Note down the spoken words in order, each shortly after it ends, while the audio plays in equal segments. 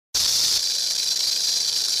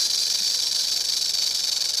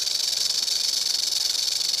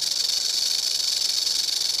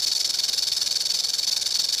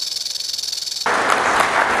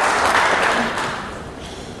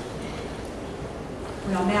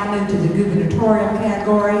We'll now move to the gubernatorial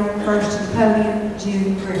category. First to the podium,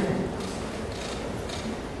 June Griffin.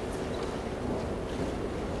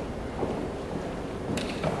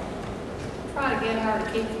 Try to get her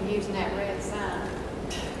to keep from using that red sign.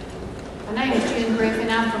 My name is June Griffin.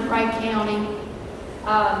 I'm from Ray County.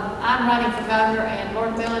 I'm running for governor, and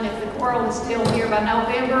Lord willing, if the world is still here by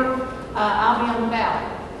November, I'll be on the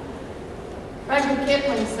ballot. Rudyard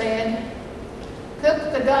Kipling said,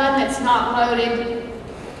 "Cook the gun that's not loaded,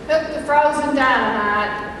 cook the frozen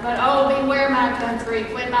dynamite, but oh, beware my country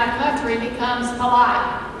when my country becomes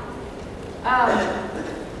polite."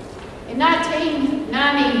 In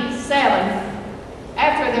 1997,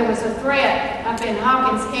 after there was a threat up in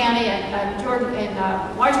Hawkins County and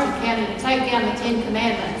Washington County to take down the 10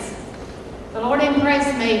 Commandments, the Lord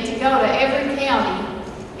impressed me to go to every county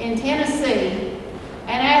in Tennessee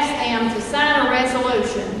and ask them to sign a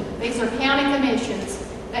resolution. These are county commissions,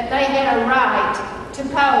 that they had a right to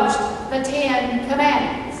post the 10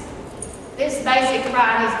 Commandments. This basic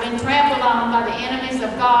right has been trampled on by the enemies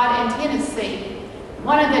of God in Tennessee.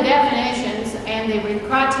 One of the definitions and the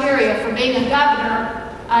criteria for being a governor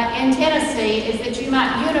in Tennessee is that you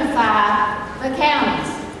might unify the counties.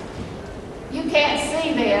 You can't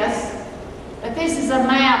see this, but this is a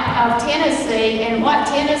map of Tennessee and what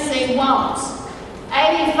Tennessee wants.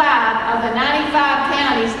 85 of the 95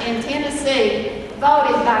 counties in Tennessee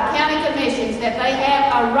voted by county commissions that they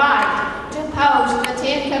have a right to post the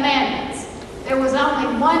 10 Commandments. There was only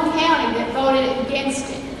one county that voted against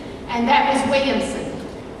it, and that was Williamson.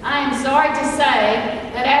 I am sorry to say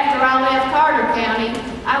that after I left Carter County,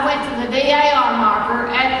 I went to the DAR marker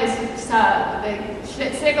at the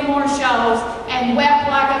Sycamore Shoals and wept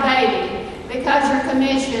like a baby because your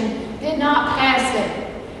commission did not pass it.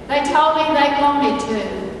 They told me they wanted to,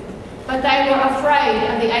 but they were afraid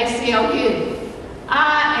of the ACLU.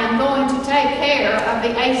 I am going to take care of the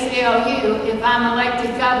ACLU if I'm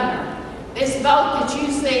elected governor. This vote that you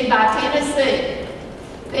see by Tennessee,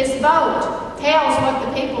 this vote tells what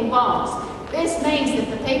the people want. This means that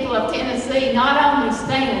the people of Tennessee not only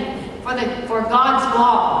stand for God's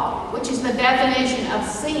law, which is the definition of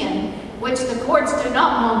sin, which the courts do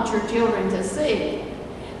not want your children to see,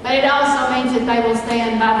 but it also means that they will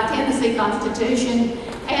stand by the Tennessee Constitution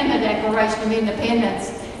and the Declaration of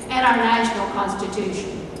Independence and our national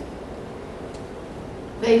Constitution.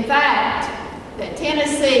 The fact that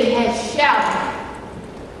Tennessee has shouted,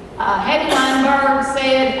 Hetty Lundberg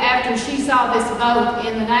said after she saw this vote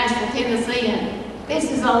in the National Tennessean, this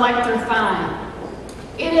is electrifying.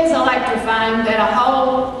 It is electrifying that a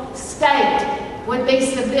whole state would be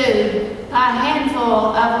subdued by a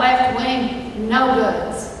handful of left-wing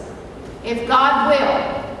no-goods. If God will,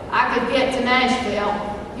 I could get to Nashville.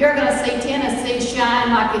 You're going to see Tennessee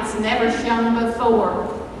shine like it's never shone before.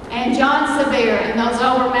 And John Sevier and those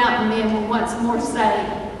Over Mountain men will once more say,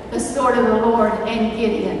 "The sword of the Lord and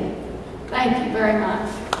Gideon." Thank you very much.